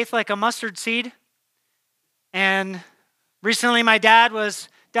need faith like a mustard seed. And recently my dad was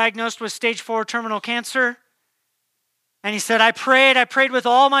diagnosed with stage 4 terminal cancer. And he said, I prayed with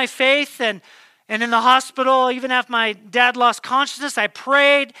all my faith, and in the hospital, even after my dad lost consciousness, I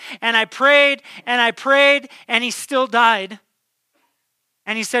prayed, and I prayed, and I prayed, and he still died.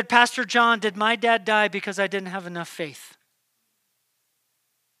 And he said, Pastor John, did my dad die because I didn't have enough faith?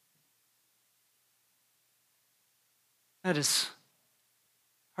 That is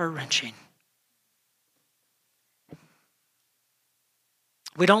heart-wrenching.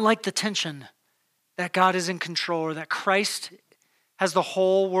 We don't like the tension that God is in control, or that Christ has the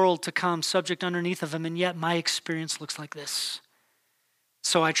whole world to come subject underneath of him, and yet my experience looks like this.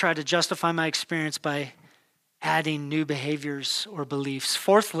 So I try to justify my experience by adding new behaviors or beliefs.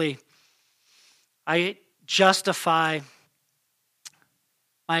 Fourthly, I justify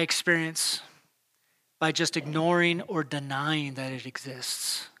my experience by just ignoring or denying that it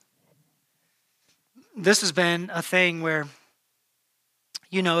exists. This has been a thing where,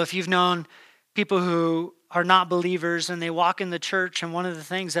 if you've known people who are not believers and they walk in the church, and one of the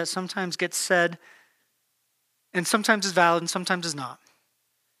things that sometimes gets said, and sometimes is valid and sometimes is not,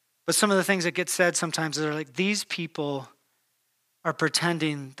 but some of the things that get said sometimes are like, these people are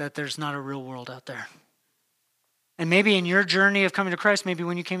pretending that there's not a real world out there. And maybe in your journey of coming to Christ, maybe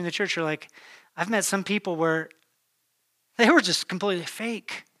when you came to the church, you're like, I've met some people where they were just completely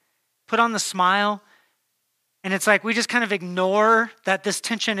fake, put on the smile. And it's like we just kind of ignore that this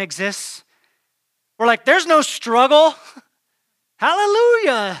tension exists. We're like, there's no struggle.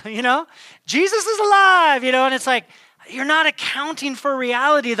 Hallelujah, Jesus is alive, and it's like, you're not accounting for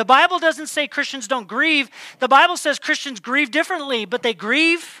reality. The Bible doesn't say Christians don't grieve. The Bible says Christians grieve differently, but they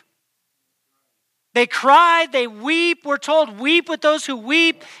grieve. They cry, they weep. We're told, weep with those who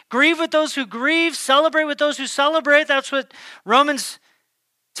weep, grieve with those who grieve, celebrate with those who celebrate. That's what Romans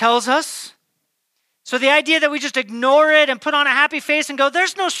tells us. So the idea that we just ignore it and put on a happy face and go,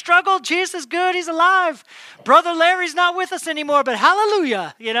 there's no struggle, Jesus is good, he's alive. Brother Larry's not with us anymore, but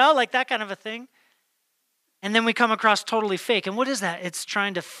hallelujah, like that kind of a thing. And then we come across totally fake. And what is that? It's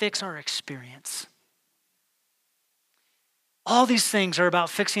trying to fix our experience. All these things are about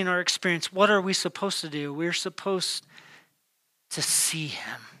fixing our experience. What are we supposed to do? We're supposed to see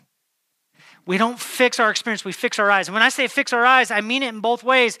him. We don't fix our experience, we fix our eyes. And when I say fix our eyes, I mean it in both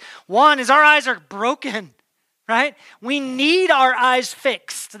ways. One is our eyes are broken, right? We need our eyes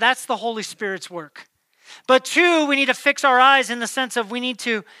fixed. That's the Holy Spirit's work. But two, we need to fix our eyes in the sense of we need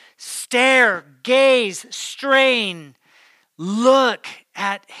to stare, gaze, strain, look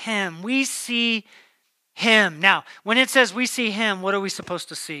at him. We see him. Now, when it says we see him, what are we supposed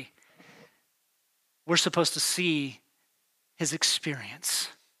to see? We're supposed to see his experience.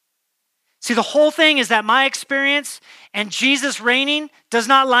 See, the whole thing is that my experience and Jesus reigning does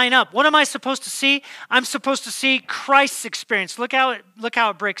not line up. What am I supposed to see? I'm supposed to see Christ's experience. Look how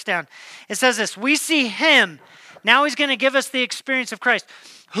it breaks down. It says this, we see him. Now he's going to give us the experience of Christ,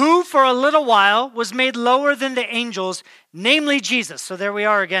 who for a little while was made lower than the angels, namely Jesus. So there we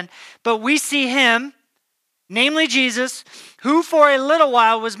are again. But we see him, namely Jesus, who for a little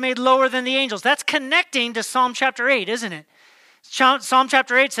while was made lower than the angels. That's connecting to Psalm chapter 8, isn't it? Psalm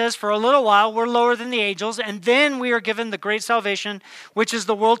chapter 8 says, for a little while we're lower than the angels, and then we are given the great salvation, which is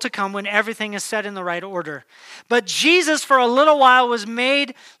the world to come when everything is set in the right order. But Jesus for a little while was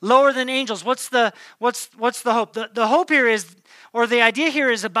made lower than angels. What's the hope? The hope here is, or the idea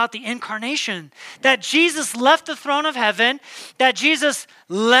here is about the incarnation. That Jesus left the throne of heaven, that Jesus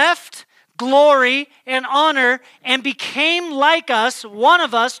left glory and honor and became like us, one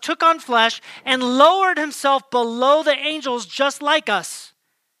of us, took on flesh and lowered himself below the angels just like us.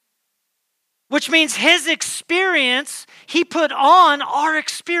 Which means his experience, he put on our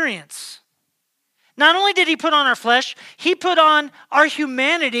experience. Not only did he put on our flesh, he put on our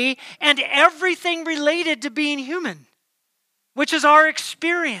humanity and everything related to being human, which is our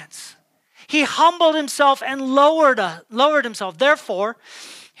experience. He humbled himself and lowered himself. Therefore,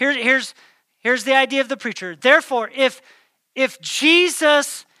 here's the idea of the preacher. Therefore, if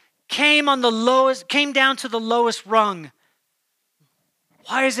Jesus came down to the lowest rung,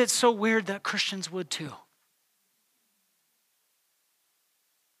 why is it so weird that Christians would too?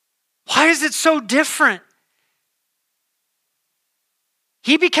 Why is it so different?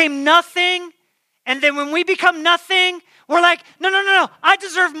 He became nothing, and then when we become nothing, we're like, no, I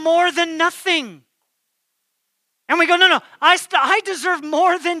deserve more than nothing. And we go, no, I deserve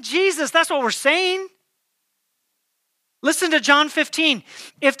more than Jesus. That's what we're saying. Listen to John 15.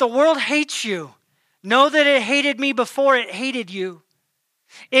 If the world hates you, know that it hated me before it hated you.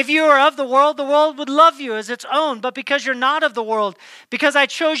 If you are of the world would love you as its own. But because you're not of the world, because I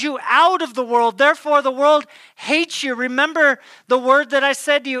chose you out of the world, therefore the world hates you. Remember the word that I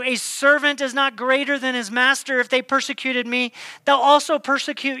said to you, a servant is not greater than his master. If they persecuted me, they'll also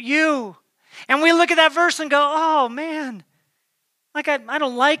persecute you. And we look at that verse and go, oh man, like I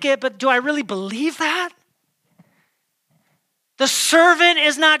don't like it, but do I really believe that? The servant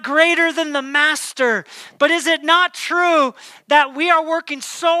is not greater than the master. But is it not true that we are working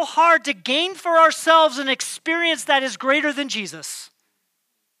so hard to gain for ourselves an experience that is greater than Jesus?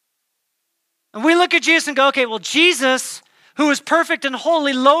 And we look at Jesus and go, okay, well, Jesus, who is perfect and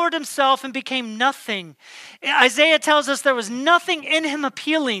holy, lowered himself and became nothing. Isaiah tells us there was nothing in him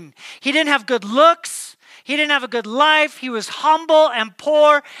appealing. He didn't have good looks. He didn't have a good life. He was humble and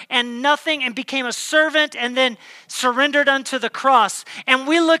poor and nothing and became a servant and then surrendered unto the cross. And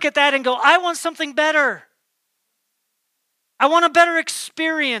we look at that and go, I want something better. I want a better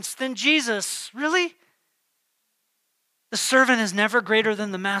experience than Jesus. Really? The servant is never greater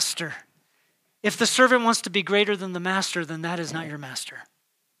than the master. If the servant wants to be greater than the master, then that is not your master.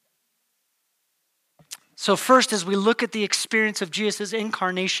 So first, as we look at the experience of Jesus'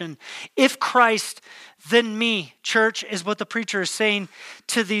 incarnation, if Christ, then me, church, is what the preacher is saying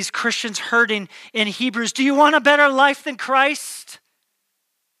to these Christians hurting in Hebrews. Do you want a better life than Christ?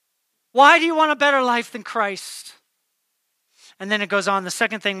 Why do you want a better life than Christ? And then it goes on. The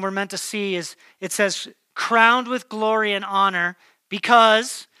second thing we're meant to see is it says, crowned with glory and honor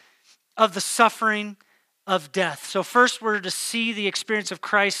because of the suffering of death. So first, we're to see the experience of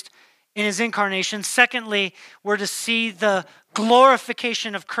Christ in his incarnation. Secondly, we're to see the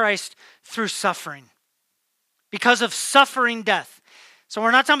glorification of Christ through suffering. Because of suffering death. So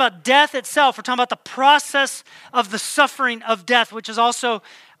we're not talking about death itself. We're talking about the process of the suffering of death, which is also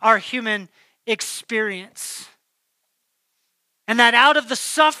our human experience. And that out of the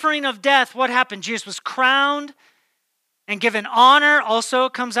suffering of death, what happened? Jesus was crowned and given honor. Also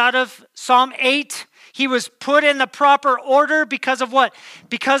comes out of Psalm 8. He was put in the proper order because of what?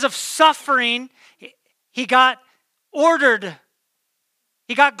 Because of suffering, he got ordered.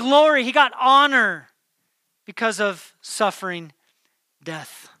 He got glory. He got honor because of suffering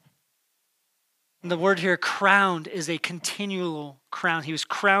death. And the word here, crowned, is a continual crown. He was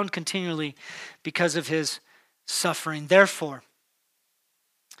crowned continually because of his suffering. Therefore,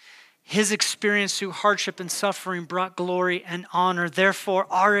 his experience through hardship and suffering brought glory and honor. Therefore,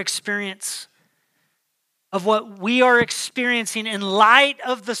 our experience of what we are experiencing in light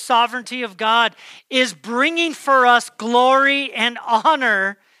of the sovereignty of God is bringing for us glory and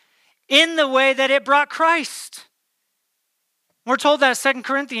honor in the way that it brought Christ. We're told that 2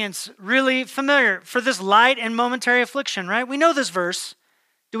 Corinthians, really familiar, for this light and momentary affliction, right? We know this verse.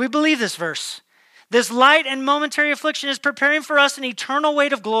 Do we believe this verse? This light and momentary affliction is preparing for us an eternal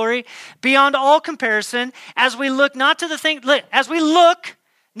weight of glory beyond all comparison as we look not to the things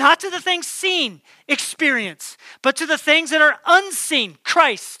seen, experience, but to the things that are unseen,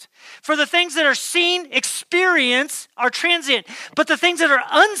 Christ. For the things that are seen, experience, are transient, but the things that are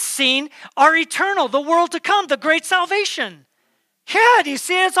unseen are eternal, the world to come, the great salvation. Yeah, do you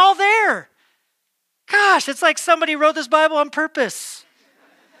see it? It's all there. Gosh, it's like somebody wrote this Bible on purpose.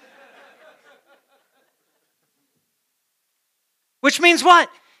 Which means what?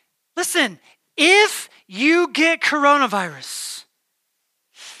 Listen, if you get coronavirus,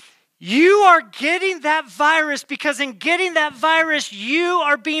 you are getting that virus because in getting that virus, you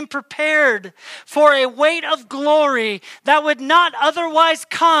are being prepared for a weight of glory that would not otherwise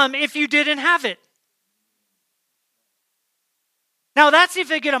come if you didn't have it. Now that's if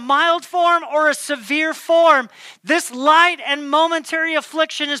they get a mild form or a severe form. This light and momentary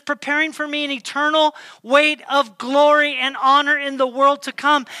affliction is preparing for me an eternal weight of glory and honor in the world to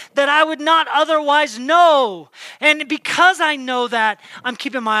come that I would not otherwise know. And because I know that, I'm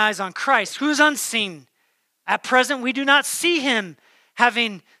keeping my eyes on Christ, who is unseen. At present, we do not see him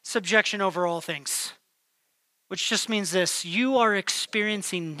having subjection over all things. Which just means this: you are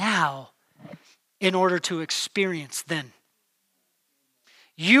experiencing now in order to experience then.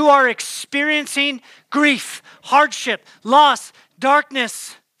 You are experiencing grief, hardship, loss,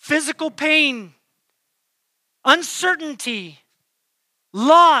 darkness, physical pain, uncertainty,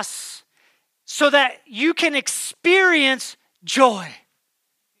 loss, so that you can experience joy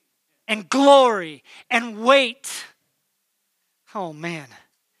and glory and weight. Oh man.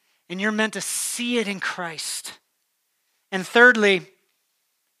 And you're meant to see it in Christ. And thirdly,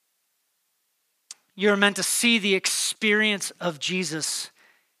 you're meant to see the experience of Jesus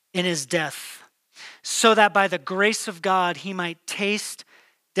in his death, so that by the grace of God, he might taste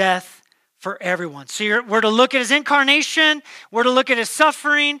death for everyone. So we're to look at his incarnation, we're to look at his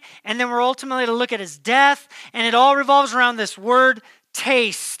suffering, and then we're ultimately to look at his death, and it all revolves around this word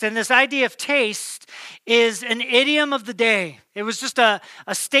taste. And this idea of taste is an idiom of the day. It was just a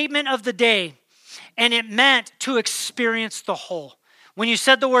statement of the day, and it meant to experience the whole. When you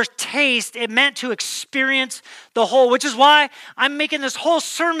said the word taste, it meant to experience the whole, which is why I'm making this whole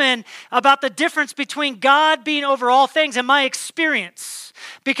sermon about the difference between God being over all things and my experience.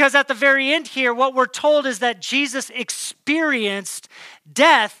 Because at the very end here, what we're told is that Jesus experienced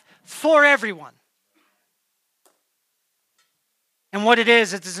death for everyone. And what it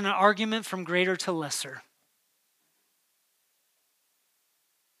is an argument from greater to lesser.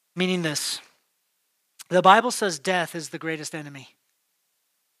 Meaning this: the Bible says death is the greatest enemy.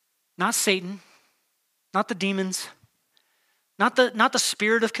 Not Satan, not the demons, not the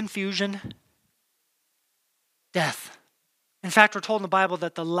spirit of confusion. Death. In fact, we're told in the Bible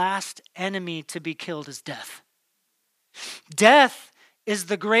that the last enemy to be killed is death. Death is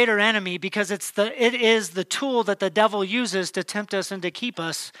the greater enemy because it is the tool that the devil uses to tempt us and to keep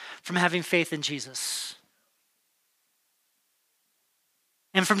us from having faith in Jesus.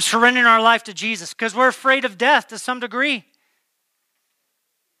 And from surrendering our life to Jesus, because we're afraid of death to some degree.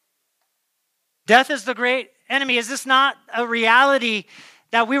 Death is the great enemy. Is this not a reality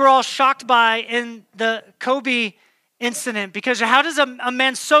that we were all shocked by in the Kobe incident? Because how does a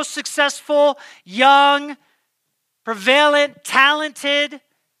man so successful, young, prevalent, talented,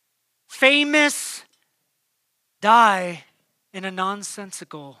 famous, die in a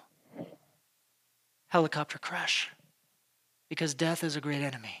nonsensical helicopter crash? Because death is a great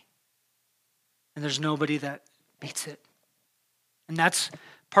enemy. And there's nobody that beats it. And that's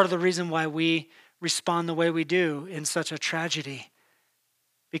part of the reason why we respond the way we do in such a tragedy.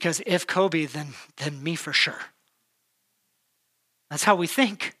 Because if Kobe, then me for sure. That's how we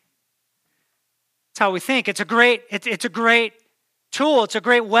think. That's how we think. It's a great tool. It's a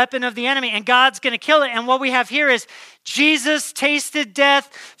great weapon of the enemy, and God's going to kill it. And what we have here is Jesus tasted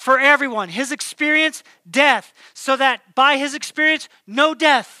death for everyone. His experience, death, so that by his experience, no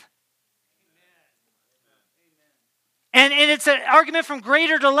death. And it's an argument from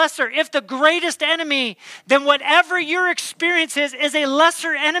greater to lesser. If the greatest enemy, then whatever your experience is a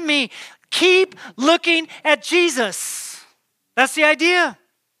lesser enemy. Keep looking at Jesus. That's the idea.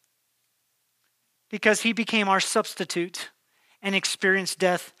 Because he became our substitute and experienced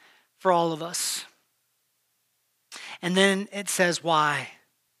death for all of us. And then it says why?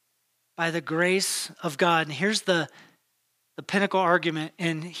 By the grace of God. And here's the pinnacle argument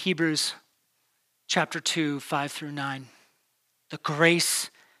in Hebrews chapter 2, 5 through 9. The grace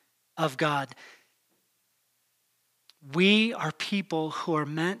of God. We are people who are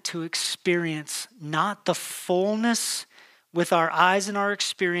meant to experience not the fullness with our eyes and our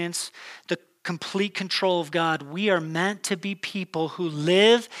experience, the complete control of God. We are meant to be people who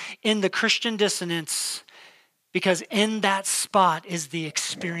live in the Christian dissonance, because in that spot is the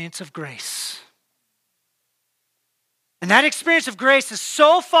experience of grace. And that experience of grace is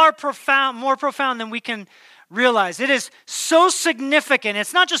so far profound, more profound than we can realize. It is so significant.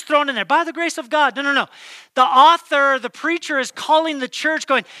 It's not just thrown in there, by the grace of God. No. The author, the preacher is calling the church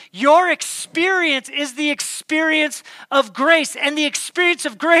going, your experience is the experience of grace. And the experience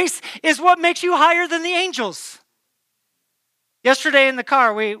of grace is what makes you higher than the angels. Yesterday in the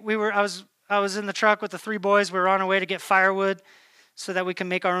car, I was in the truck with the three boys. We were on our way to get firewood so that we can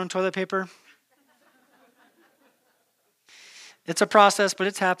make our own toilet paper. It's a process, but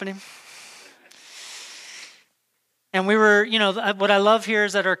it's happening. And we were, what I love here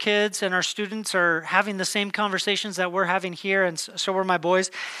is that our kids and our students are having the same conversations that we're having here, and so were my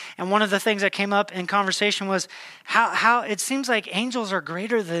boys. And one of the things that came up in conversation was how it seems like angels are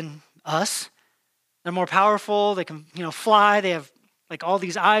greater than us. They're more powerful. They can, fly. They have like all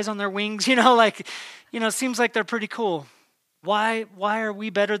these eyes on their wings. It seems like they're pretty cool. Why are we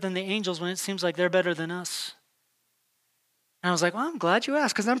better than the angels when it seems like they're better than us? And I was like, well, I'm glad you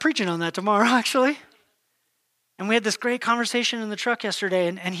asked because I'm preaching on that tomorrow, actually. And we had this great conversation in the truck yesterday,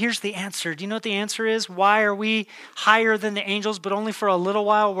 and here's the answer. Do you know what the answer is? Why are we higher than the angels, but only for a little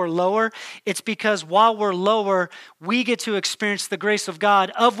while we're lower? It's because while we're lower, we get to experience the grace of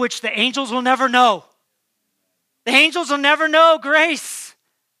God, of which the angels will never know. The angels will never know grace.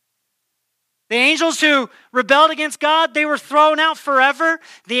 The angels who rebelled against God, they were thrown out forever.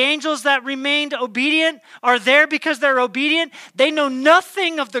 The angels that remained obedient are there because they're obedient. They know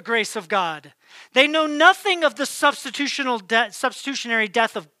nothing of the grace of God. They know nothing of the substitutionary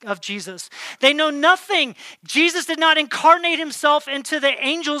death of Jesus. They know nothing. Jesus did not incarnate himself into the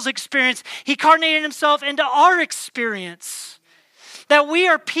angel's experience. He incarnated himself into our experience. That we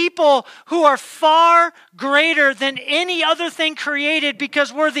are people who are far greater than any other thing created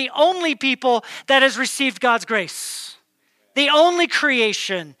because we're the only people that has received God's grace. The only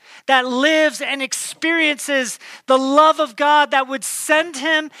creation that lives and experiences the love of God that would send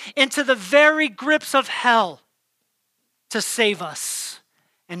him into the very grips of hell to save us.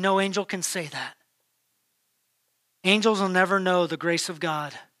 And no angel can say that. Angels will never know the grace of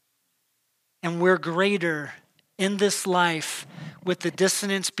God. And we're greater in this life with the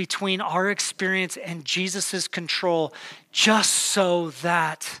dissonance between our experience and Jesus' control, just so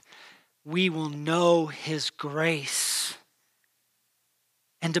that we will know his grace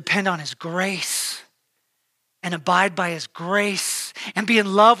and depend on his grace and abide by his grace and be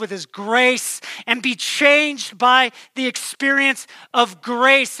in love with his grace and be changed by the experience of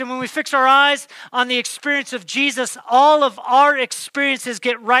grace. And when we fix our eyes on the experience of Jesus, all of our experiences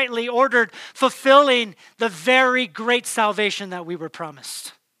get rightly ordered, fulfilling the very great salvation that we were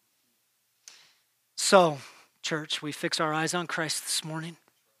promised. So, church, we fix our eyes on Christ this morning.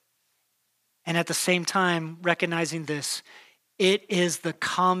 And at the same time, recognizing this, it is the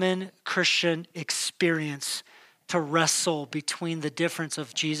common Christian experience to wrestle between the difference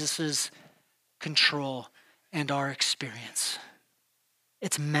of Jesus' control and our experience.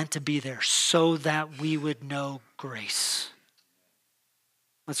 It's meant to be there so that we would know grace.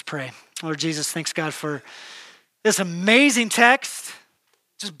 Let's pray. Lord Jesus, thanks God for this amazing text.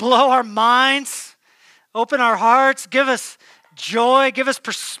 Just blow our minds, open our hearts, give us joy, give us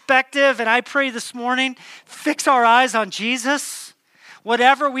perspective. And I pray this morning, fix our eyes on Jesus.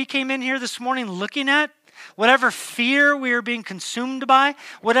 Whatever we came in here this morning looking at, whatever fear we are being consumed by,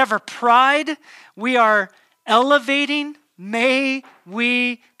 whatever pride we are elevating, may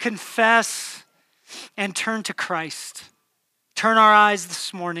we confess and turn to Christ. Turn our eyes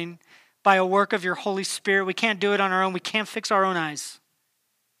this morning by a work of your Holy Spirit. We can't do it on our own. We can't fix our own eyes.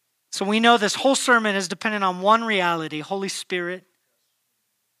 So we know this whole sermon is dependent on one reality, Holy Spirit.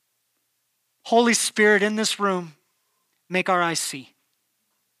 Holy Spirit in this room, make our eyes see.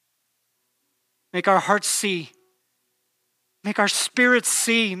 Make our hearts see. Make our spirits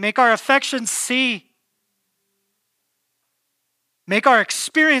see. Make our affections see. Make our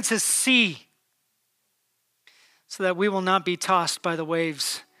experiences see. So that we will not be tossed by the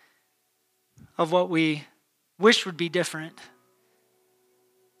waves of what we wish would be different,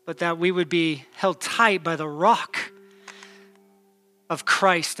 but that we would be held tight by the rock of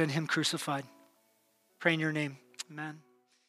Christ and him crucified. Pray in your name. Amen.